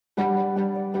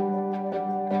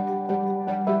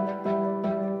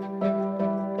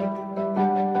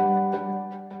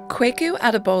Kweku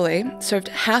Adoboli served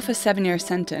half a 7-year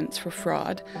sentence for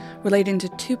fraud relating to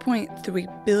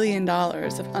 $2.3 billion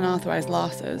of unauthorized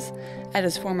losses at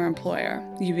his former employer,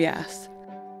 UBS.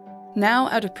 Now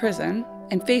out of prison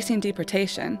and facing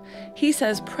deportation, he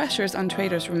says pressures on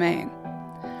traders remain.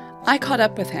 I caught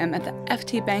up with him at the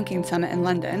FT Banking Summit in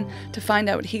London to find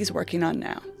out what he's working on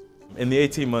now. In the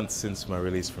 18 months since my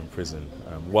release from prison,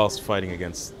 whilst fighting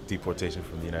against deportation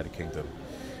from the United Kingdom,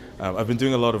 I've been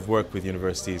doing a lot of work with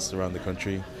universities around the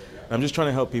country. I'm just trying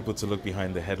to help people to look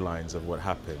behind the headlines of what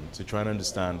happened, to try and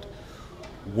understand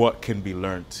what can be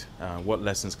learnt, what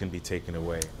lessons can be taken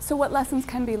away. So what lessons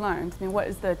can be learned? I mean, what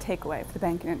is the takeaway for the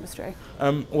banking industry?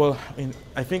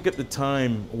 I think at the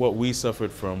time what we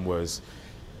suffered from was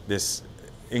this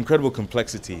incredible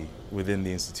complexity within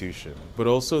the institution, but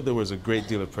also there was a great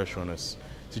deal of pressure on us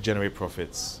to generate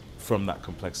profits from that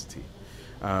complexity.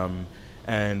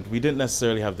 And we didn't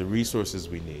necessarily have the resources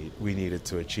we needed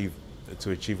to achieve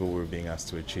what we were being asked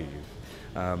to achieve.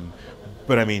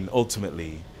 But I mean,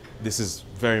 ultimately, this is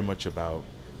very much about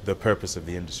the purpose of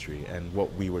the industry and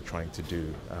what we were trying to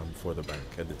do for the bank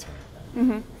at the time.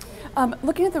 Mm-hmm.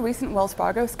 Looking at the recent Wells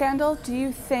Fargo scandal, do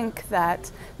you think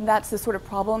that that's the sort of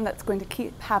problem that's going to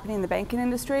keep happening in the banking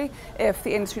industry if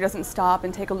the industry doesn't stop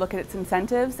and take a look at its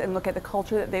incentives and look at the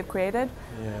culture that they've created?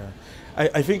 Yeah,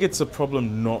 I think it's a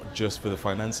problem not just for the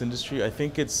finance industry. I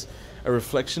think it's a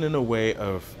reflection in a way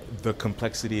of the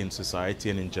complexity in society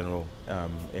and in general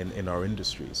in our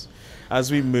industries. As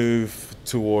we move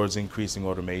towards increasing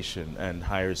automation and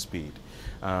higher speed,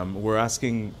 we're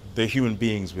asking the human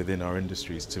beings within our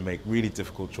industries to make really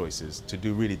difficult choices, to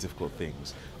do really difficult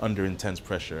things under intense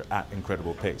pressure at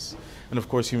incredible pace. And of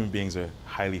course, human beings are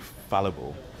highly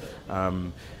fallible.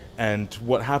 And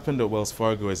what happened at Wells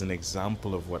Fargo is an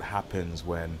example of what happens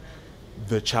when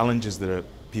the challenges that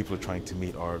people are trying to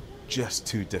meet are just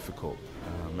too difficult,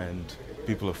 and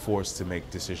people are forced to make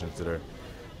decisions that are,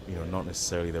 not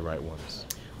necessarily the right ones.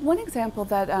 One example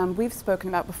that we've spoken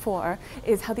about before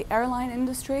is how the airline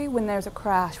industry, when there's a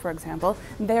crash, for example,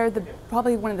 they're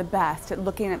probably one of the best at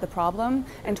looking at the problem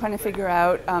and trying to figure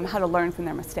out how to learn from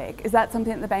their mistake. Is that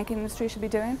something that the banking industry should be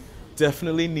doing? We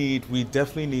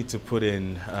definitely need to put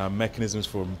in mechanisms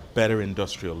for better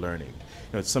industrial learning.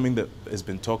 It's something that has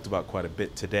been talked about quite a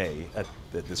bit today at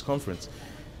this conference.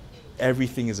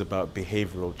 Everything is about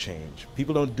behavioral change.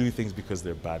 People don't do things because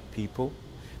they're bad people.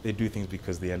 They do things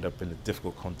because they end up in a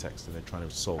difficult context and they're trying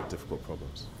to solve difficult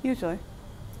problems. Usually.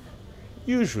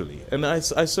 And I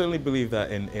certainly believe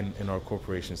that in our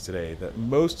corporations today, that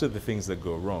most of the things that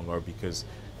go wrong are because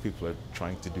people are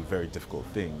trying to do very difficult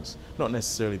things, not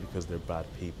necessarily because they're bad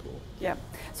people. Yeah.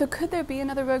 So could there be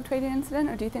another rogue trading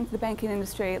incident, or do you think the banking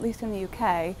industry, at least in the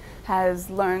UK, has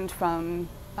learned from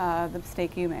the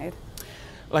mistake you made?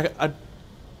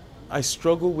 I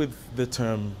struggle with the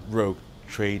term rogue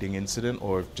trading incident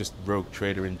or just rogue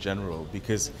trader in general,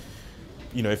 because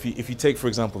if you take, for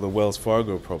example, the Wells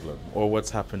Fargo problem, or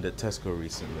what's happened at Tesco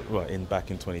recently, back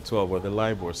in 2012, or the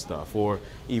LIBOR stuff, or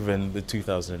even the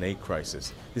 2008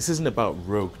 crisis, this isn't about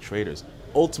rogue traders.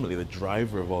 Ultimately, the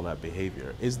driver of all that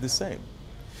behavior is the same.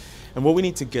 And what we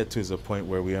need to get to is a point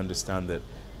where we understand that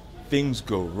things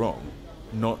go wrong,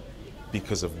 not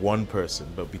because of one person,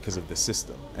 but because of the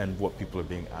system and what people are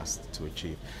being asked to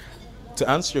achieve. To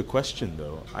answer your question,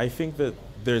 though, I think that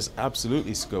there's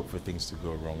absolutely scope for things to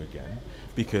go wrong again,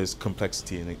 because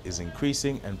complexity is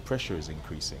increasing and pressure is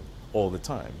increasing all the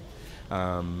time.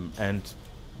 And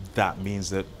that means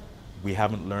that we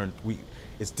haven't learned,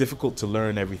 it's difficult to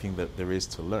learn everything that there is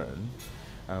to learn,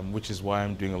 which is why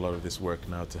I'm doing a lot of this work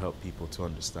now to help people to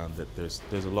understand that there's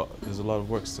a lot of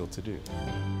work still to do.